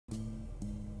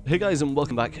Hey guys, and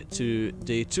welcome back to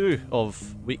day 2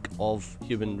 of Week of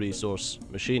Human Resource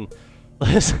Machine.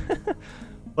 I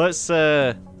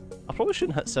probably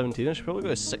shouldn't hit 17, I should probably go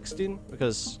to 16,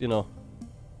 because, you know,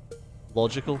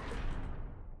 logical.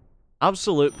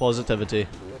 Absolute positivity.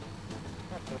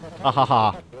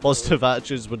 Ahaha. Positive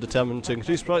attitudes were determined to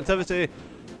increase productivity,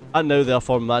 and now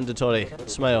therefore mandatory.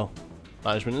 Smile.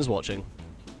 Management is watching.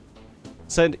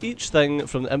 Send each thing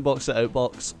from the inbox to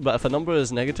outbox, but if a number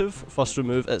is negative, first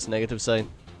remove its negative sign.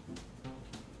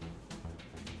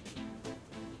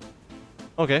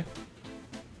 Okay.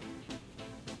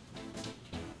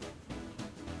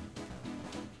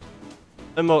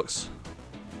 Inbox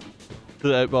to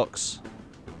the outbox.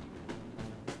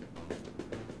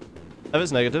 If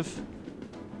it's negative,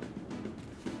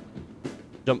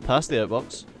 jump past the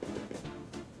outbox.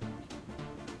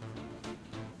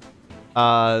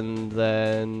 And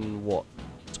then what?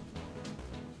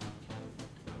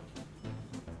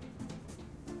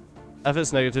 If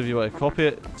it's negative, you want to copy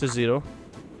it to 0.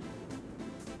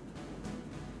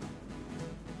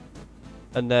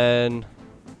 And then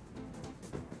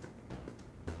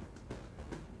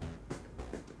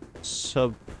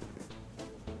subtract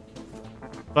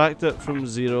it from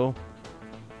 0.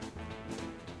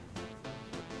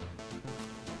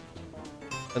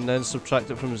 And then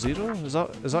subtract it from 0? Is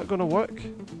that gonna work?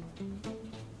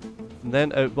 And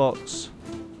then outbox.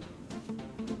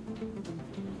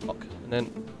 Fuck.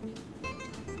 And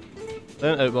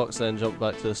then outbox, then jump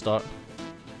back to the start.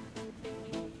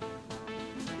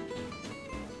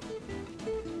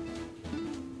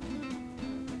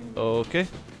 Okay.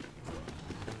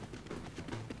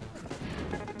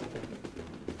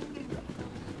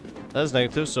 That's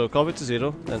negative, so copy it to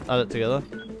 0 and add it together.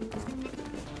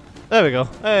 There we go.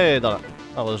 Hey, done it.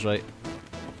 That was right.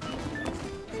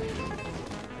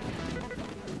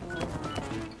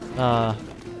 Ah,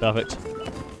 perfect.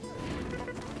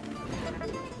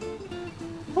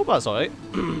 Hope that's alright.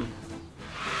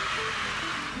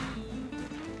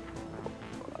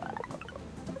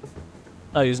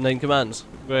 I used 9 commands.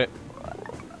 Great.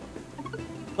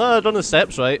 I've done the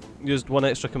steps right. Used 1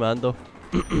 extra command though.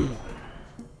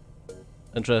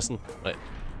 Interesting. Right.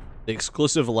 The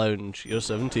exclusive lounge, year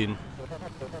 17.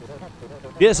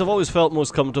 Yes, I've always felt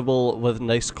most comfortable with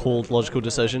nice, cold, logical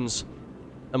decisions.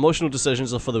 Emotional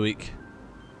decisions are for the weak.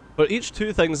 For each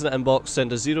 2 things in the inbox,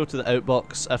 send a 0 to the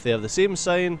outbox if they have the same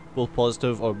sign, both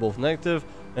positive or both negative,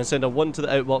 and send a 1 to the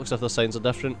outbox if their signs are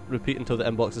different. Repeat until the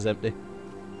inbox is empty.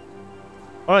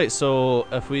 Alright, so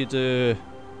if we do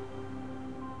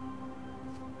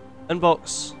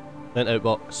inbox, then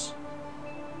outbox.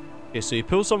 Okay, so you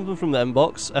pull something from the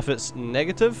inbox. If it's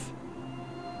negative...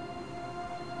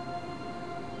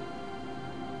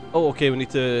 Oh, okay, we need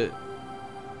to...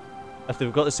 If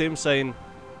they've got the same sign,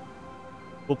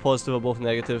 both positive or both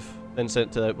negative, then send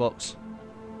it to the outbox.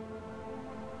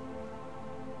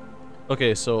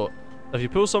 Okay, so if you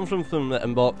pull something from the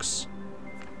inbox,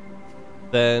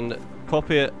 then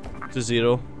copy it to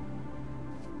 0,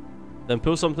 then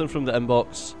pull something from the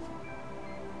inbox,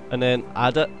 and then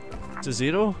add it to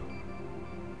 0.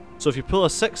 So if you pull a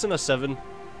 6 and a 7,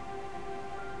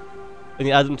 and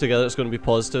you add them together, it's going to be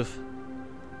positive.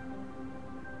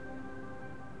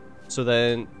 So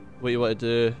then, what you want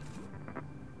to do,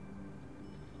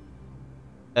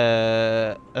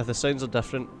 if the signs are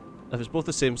different, if it's both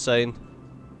the same sign,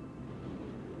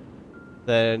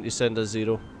 then you send a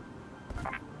 0.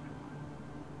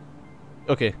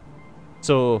 Okay,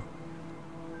 so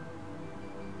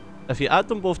if you add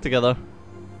them both together,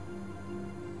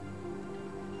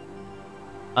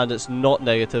 and it's not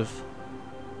negative,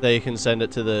 then you can send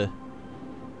it to the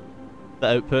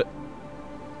output.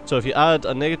 So if you add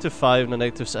a -5 and a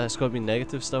 -6, it's got to be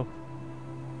negative still.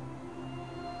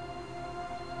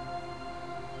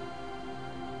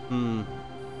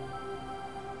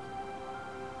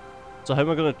 So how am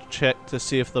I going to check to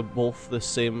see if they're both the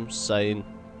same sign?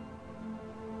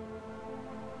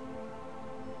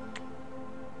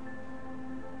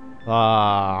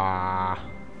 Ah.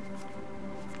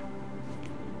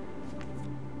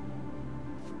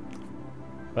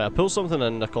 Right, I pull something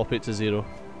and I copy it to 0.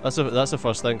 That's the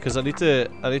first thing, because I need to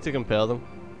compare them.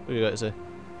 What do you got to say?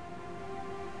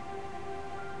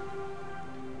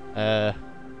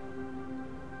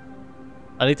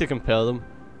 I need to compare them.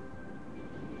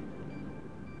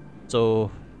 So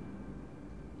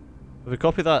if we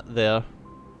copy that there,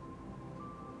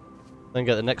 then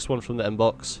get the next one from the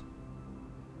inbox.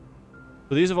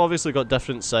 But these have obviously got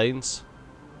different signs.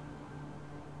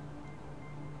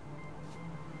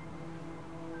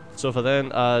 So if I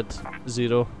then add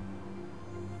 0,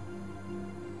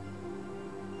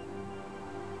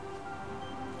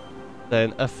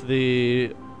 Then if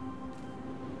the...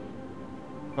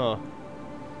 Huh.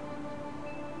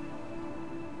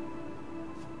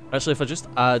 Actually, if I just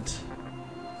add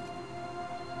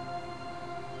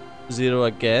 0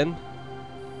 again...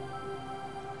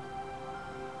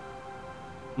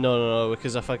 No,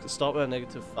 because if I start with a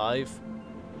 -5...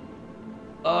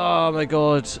 Oh my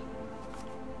god.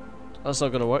 That's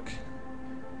not gonna work.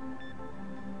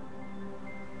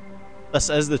 This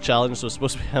is the challenge, so it's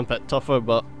supposed to be a bit tougher,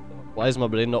 but why is my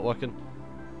brain not working?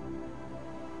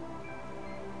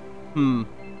 You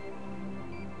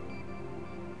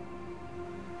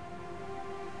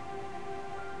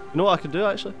know what I can do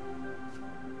actually?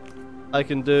 I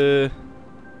can do...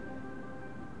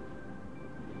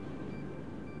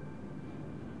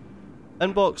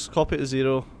 Inbox, copy to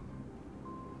 0.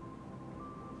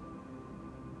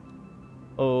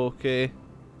 Okay.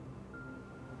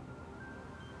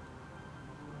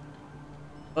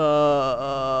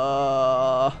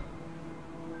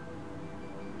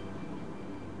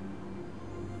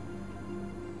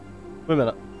 Wait a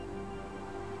minute.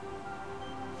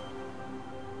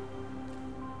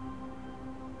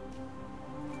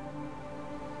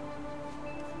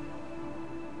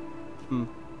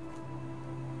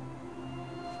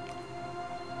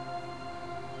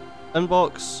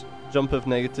 Inbox, jump if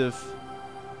negative.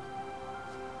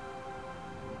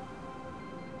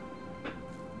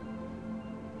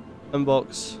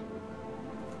 Inbox,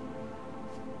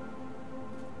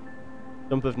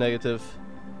 jump if negative.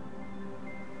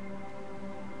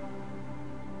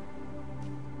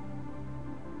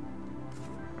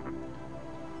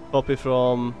 Copy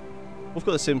from... We've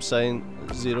got the same sign,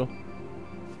 0.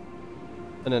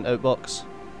 And then outbox.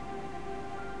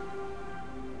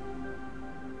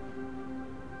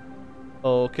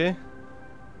 Okay.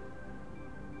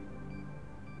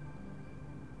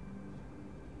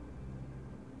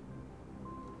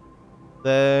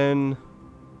 Then...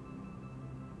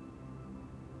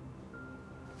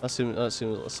 That seems like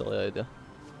a silly idea.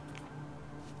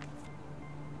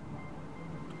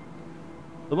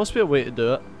 There must be a way to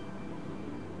do it.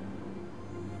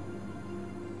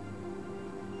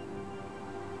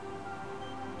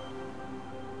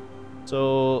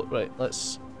 So, right,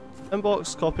 let's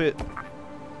inbox, copy it.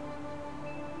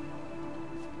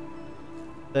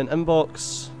 Then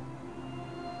inbox.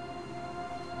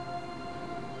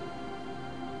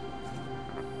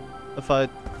 If I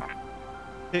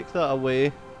take that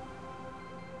away.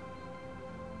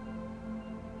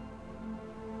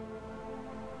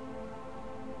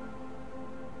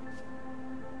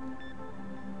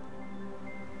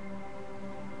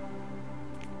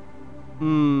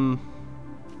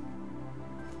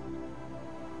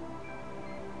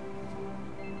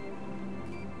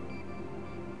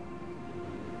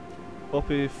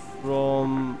 Copy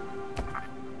from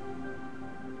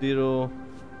 0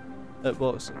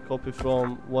 outbox and copy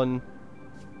from 1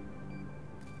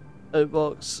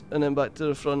 outbox and then back to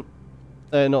the front.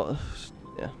 Not,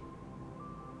 yeah.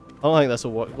 I don't think this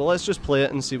will work, but let's just play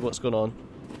it and see what's going on.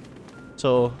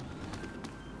 So,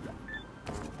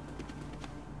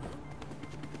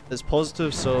 it's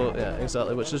positive, so yeah,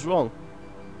 exactly, which is wrong.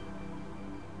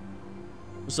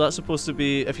 So that's supposed to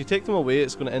be, if you take them away,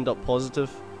 it's going to end up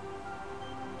positive.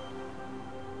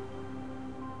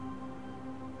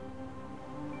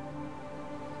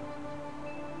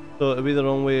 So it'll be the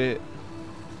wrong way.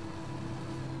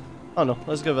 Oh no,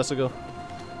 let's give this a go.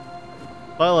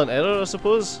 Trial and error, I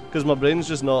suppose, because my brain's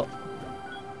just not...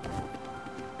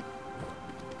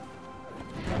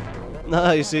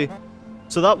 Nah, you see.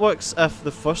 So that works if the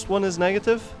first one is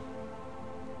negative.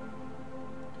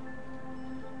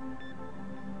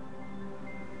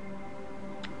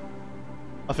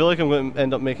 I feel like I'm going to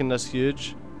end up making this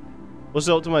huge. What's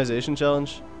the optimization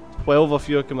challenge? 12 or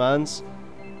fewer commands.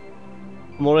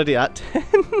 I'm already at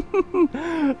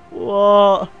 10.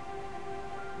 What?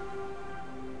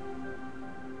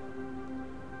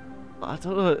 I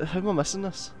don't know, how am I missing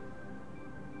this?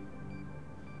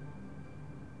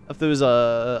 If there was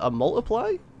a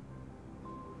multiply,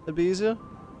 it'd be easier,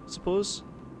 I suppose.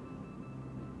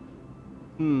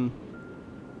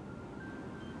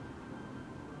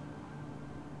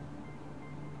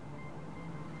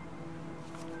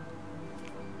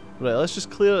 Right, let's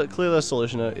just clear this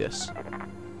solution out, yes.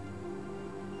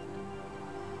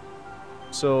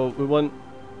 So we want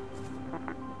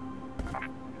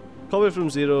copy from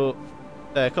 0,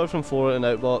 copy from 4 in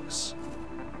outbox,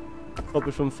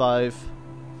 copy from 5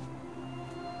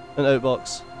 in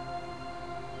outbox.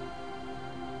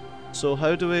 So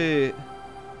how do we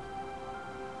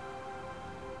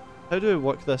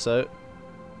work this out?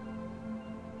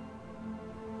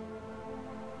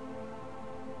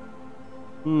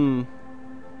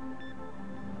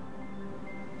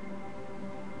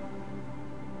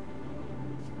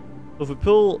 So if we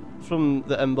pull from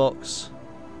the inbox,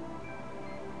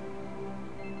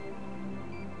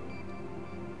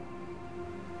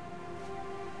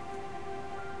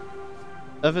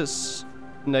 if it's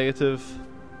negative,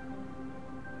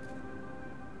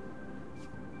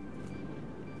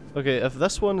 okay, if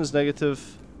this one is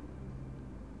negative,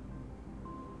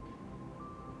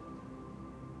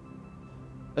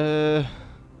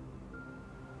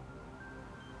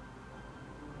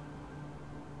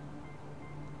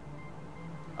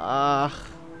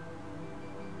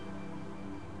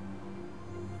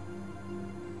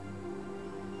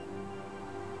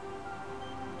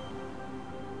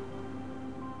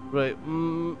 right,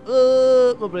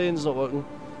 my brain's not working.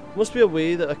 Must be a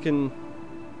way that I can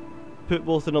put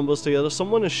both the numbers together.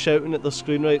 Someone is shouting at the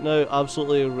screen right now,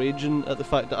 absolutely raging at the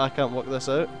fact that I can't work this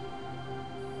out.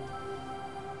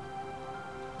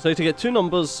 So I need to get two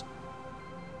numbers,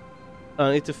 and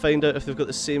I need to find out if they've got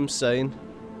the same sign,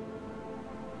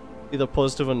 either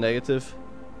positive or negative.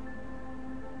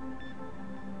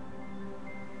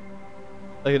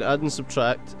 I can add and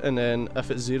subtract, and then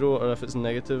if it's 0 or if it's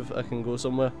negative, I can go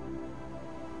somewhere.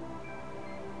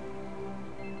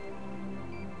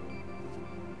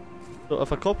 So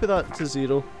if I copy that to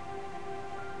 0,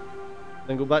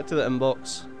 then go back to the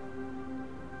inbox,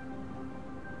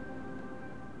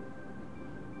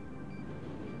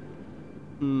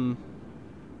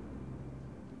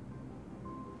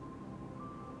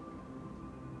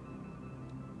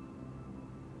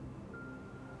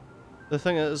 the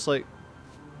thing is, like,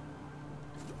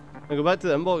 I go back to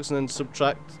the inbox and then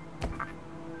subtract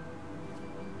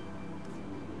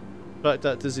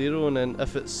that to 0, and then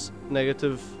if it's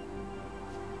negative,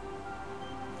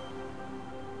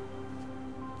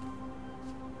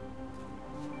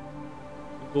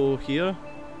 go here.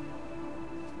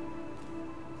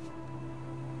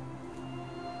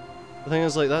 The thing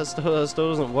is, like, that still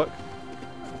doesn't work.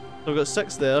 So I've got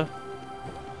 6 there.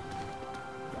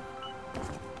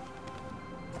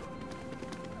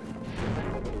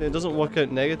 It doesn't work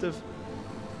out negative.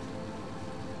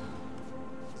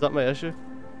 Is that my issue?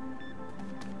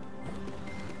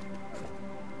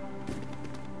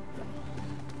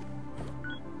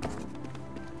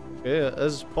 Okay, it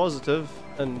is positive,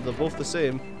 and they're both the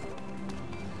same.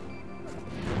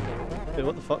 Okay,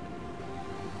 what the fuck?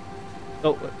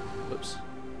 Oh, wait. Oops.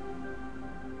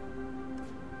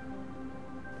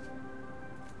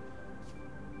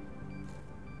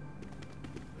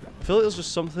 I feel like there's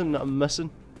just something that I'm missing.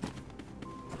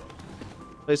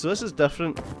 Right, so this is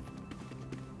different.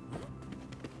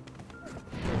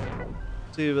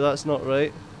 See, but that's not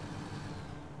right.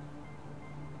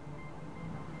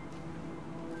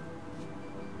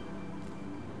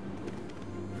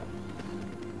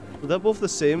 Well, they're both the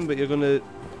same, but you're going to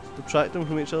subtract them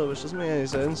from each other, which doesn't make any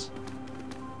sense.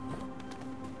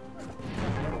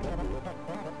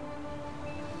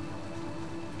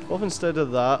 What if instead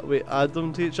of that, we add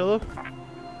them to each other?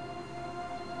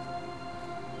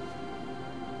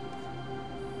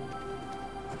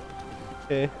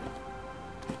 Okay.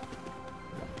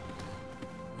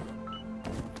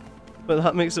 But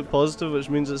that makes it positive, which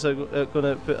means it's going to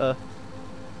output a...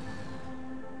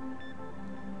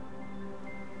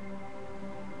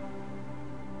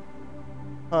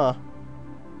 Huh.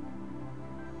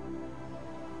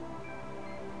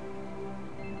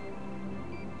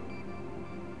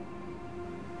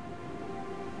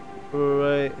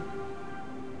 Right.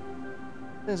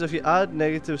 So if you add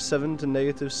 -7 to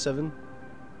 -7.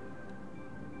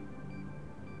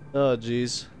 Oh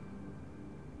jeez.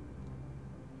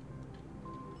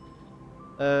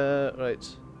 Right.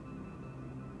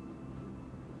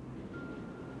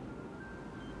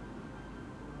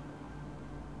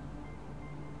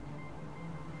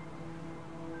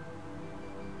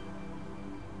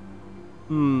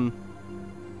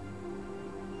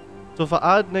 So if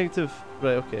I add negative...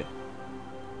 Right, okay.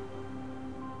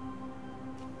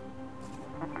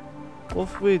 What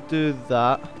if we do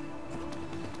that?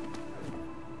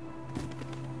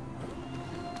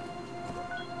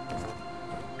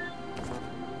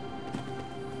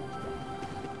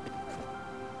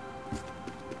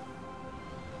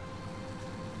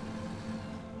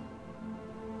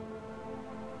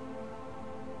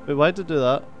 Wait, why did I do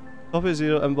that? Copy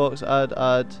 0, inbox,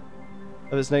 add.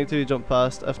 If it's negative, you jump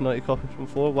past. If not, you copy from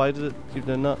 4. Why did it keep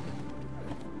doing that?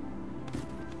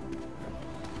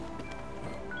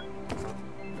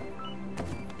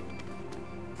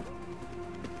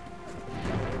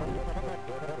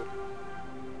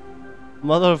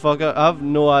 Motherfucker, I have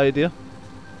no idea.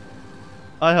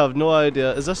 I have no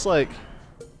idea. Is this like...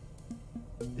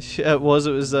 It was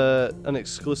an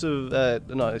exclusive,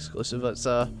 not exclusive, it's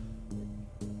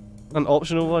An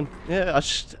optional one. Yeah,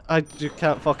 I just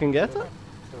can't fucking get it.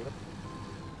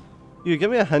 You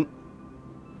give me a hint.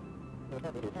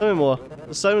 Tell me more.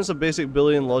 The silence a basic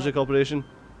Boolean logic operation.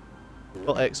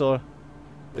 Called XOR.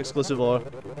 Exclusive OR.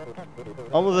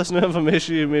 All of this new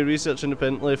information you may research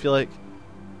independently if you like.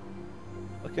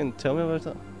 Fucking tell me about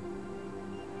it.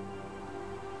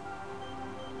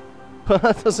 But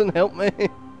that doesn't help me.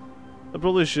 It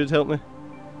probably should help me.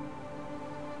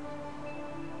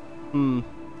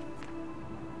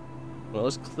 Well,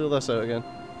 let's clear this out again.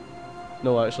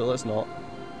 No, actually, let's not.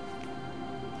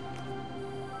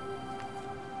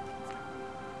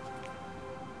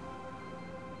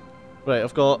 Right,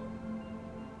 I've got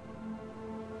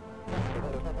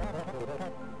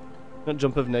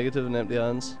jump of negative and empty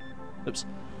hands. Oops.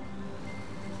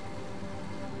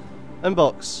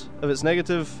 Inbox. If it's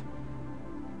negative,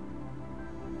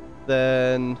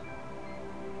 then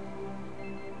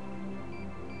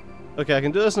okay, I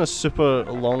can do this in a super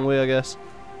long way, I guess.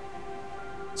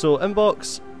 So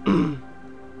inbox.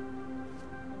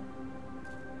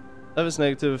 If it's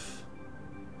negative,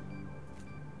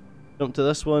 jump to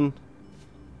this one.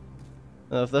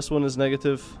 And if this one is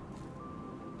negative,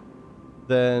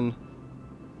 then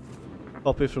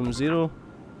copy from 0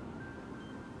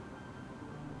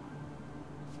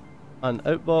 and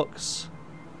outbox,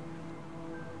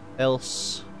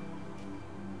 else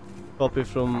copy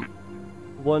from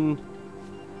 1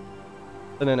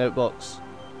 and then outbox.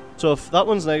 So if that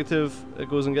one's negative, it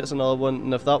goes and gets another one,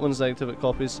 and if that one's negative, it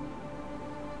copies.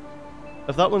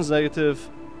 If that one's negative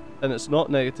and it's not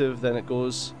negative, then it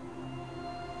goes.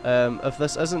 If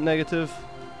this isn't negative,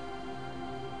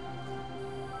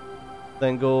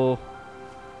 then go.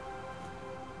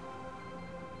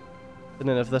 And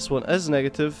then if this one is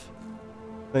negative,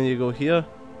 then you go here.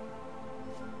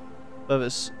 If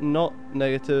it's not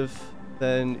negative,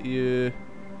 then you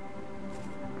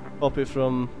copy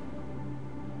from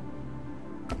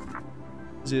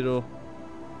 0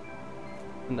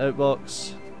 and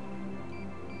outbox,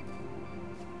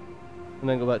 and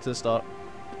then go back to the start.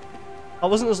 That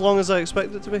wasn't as long as I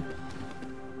expected it to be.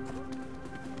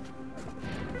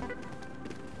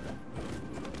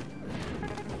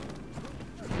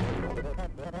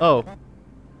 Oh.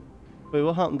 Wait,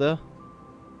 what happened there?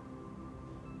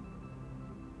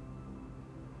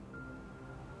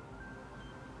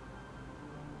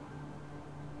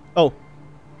 Oh.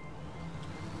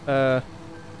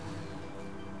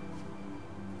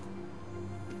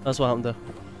 That's what happened there.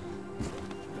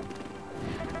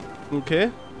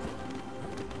 Okay.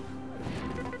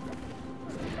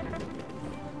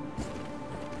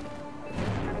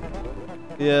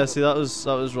 Yeah, see that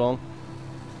was wrong.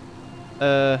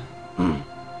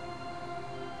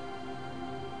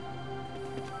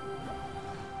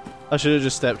 I should have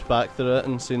just stepped back through it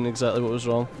and seen exactly what was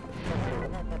wrong.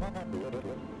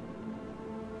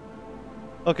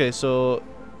 Okay, so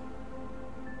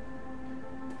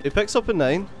it picks up a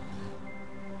 9,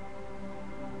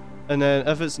 and then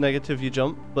if it's negative you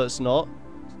jump, but it's not,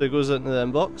 so it goes into the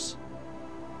inbox.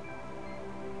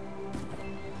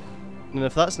 And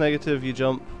if that's negative you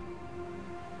jump.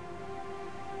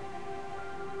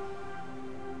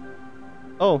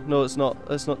 Oh, no, it's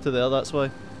not to there, that's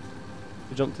why.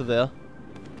 You jump to there.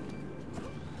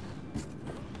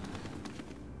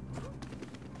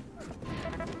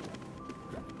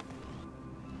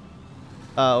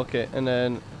 Ah, okay, and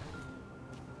then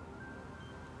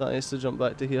that needs to jump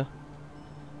back to here.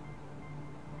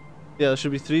 Yeah, there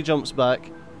should be 3 jumps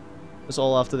back. It's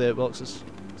all after the outboxes.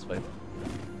 It's fine.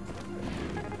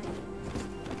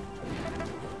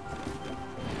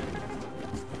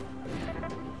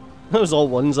 That was all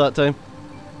ones that time.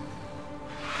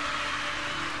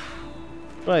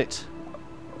 Right.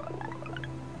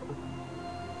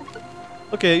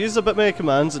 Okay, it uses a bit many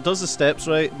commands. It does the steps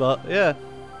right, but yeah.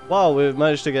 Wow, we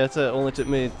managed to get it. It only took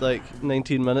me like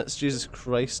 19 minutes. Jesus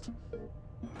Christ.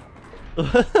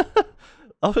 that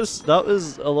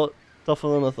was a lot tougher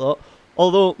than I thought.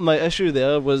 Although my issue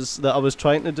there was that I was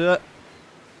trying to do it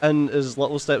in as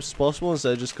little steps as possible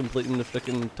instead of just completing the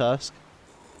freaking task.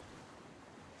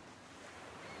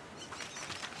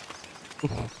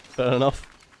 Fair enough.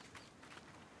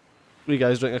 You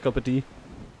guys drink a cup of tea?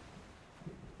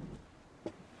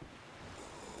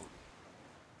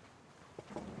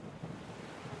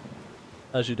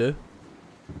 As you do.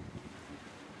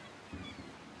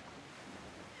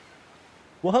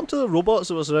 What happened to the robots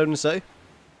that were surrounding the city?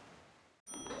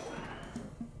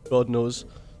 God knows.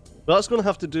 But that's going to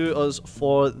have to do us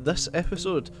for this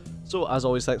episode. So as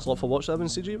always, thanks a lot for watching. I've been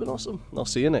CG, you've been awesome. I'll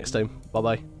see you next time. Bye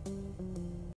bye.